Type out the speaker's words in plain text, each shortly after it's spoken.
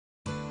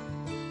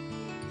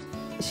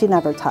she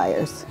never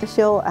tires.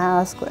 She'll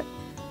ask,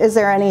 is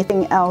there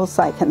anything else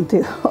I can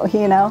do,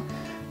 you know?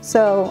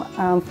 So,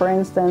 for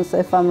instance,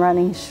 if I'm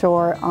running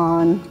short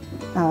on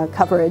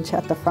coverage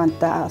at the front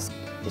desk,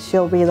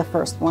 she'll be the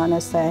first one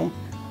to say,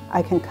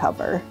 I can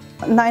cover.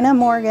 Nina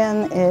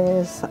Morgan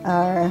is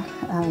our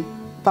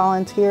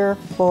volunteer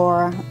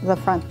for the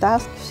front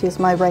desk. She's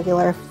my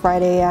regular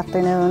Friday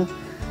afternoon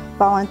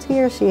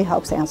volunteer. She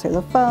helps answer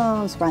the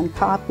phones, run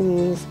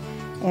copies,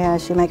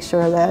 and she makes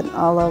sure that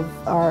all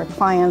of our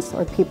clients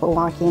or people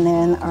walking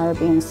in are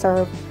being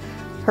served.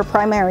 Her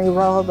primary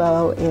role,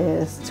 though,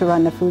 is to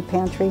run the food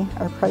pantry,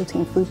 our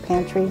protein food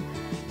pantry.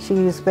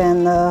 She's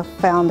been the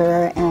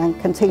founder and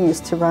continues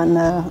to run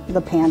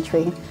the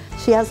pantry.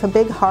 She has a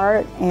big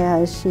heart,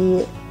 and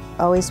she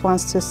always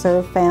wants to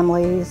serve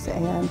families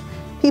and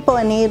people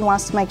in need,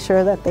 wants to make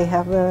sure that they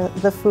have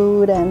the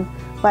food and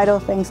vital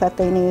things that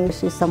they need.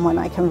 She's someone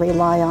I can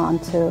rely on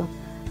to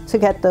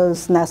get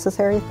those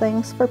necessary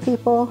things for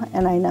people,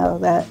 and I know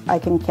that I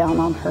can count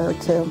on her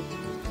to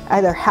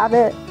either have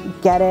it,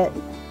 get it,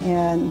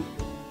 and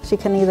she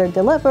can either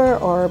deliver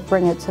or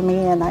bring it to me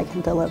and I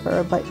can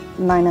deliver. But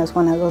Nina is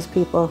one of those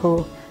people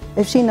who,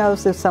 if she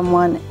knows if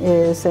someone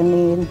is in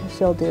need,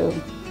 she'll do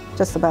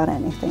just about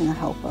anything to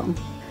help them.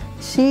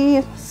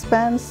 She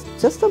spends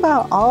just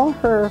about all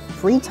her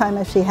free time,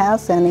 if she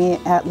has any,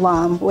 at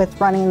LUM with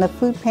running the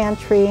food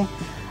pantry.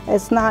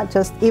 It's not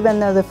just, even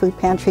though the food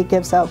pantry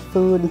gives out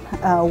food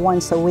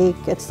once a week,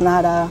 it's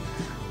not a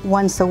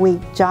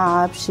once-a-week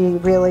job. She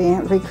really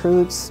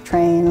recruits,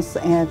 trains,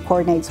 and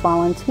coordinates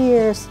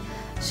volunteers.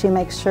 She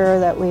makes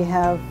sure that we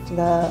have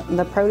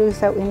the produce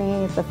that we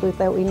need, the food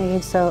that we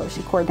need, so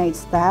she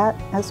coordinates that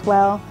as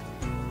well.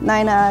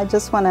 Nina, I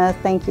just want to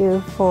thank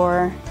you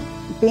for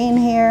being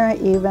here,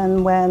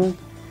 even when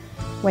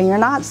you're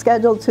not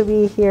scheduled to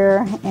be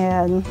here,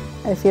 and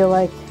I feel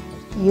like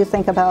you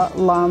think about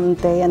LUM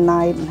day and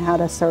night and how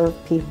to serve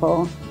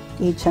people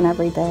each and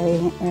every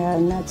day,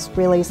 and that's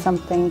really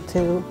something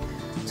to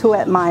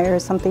admire,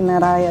 something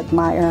that I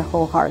admire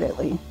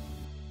wholeheartedly.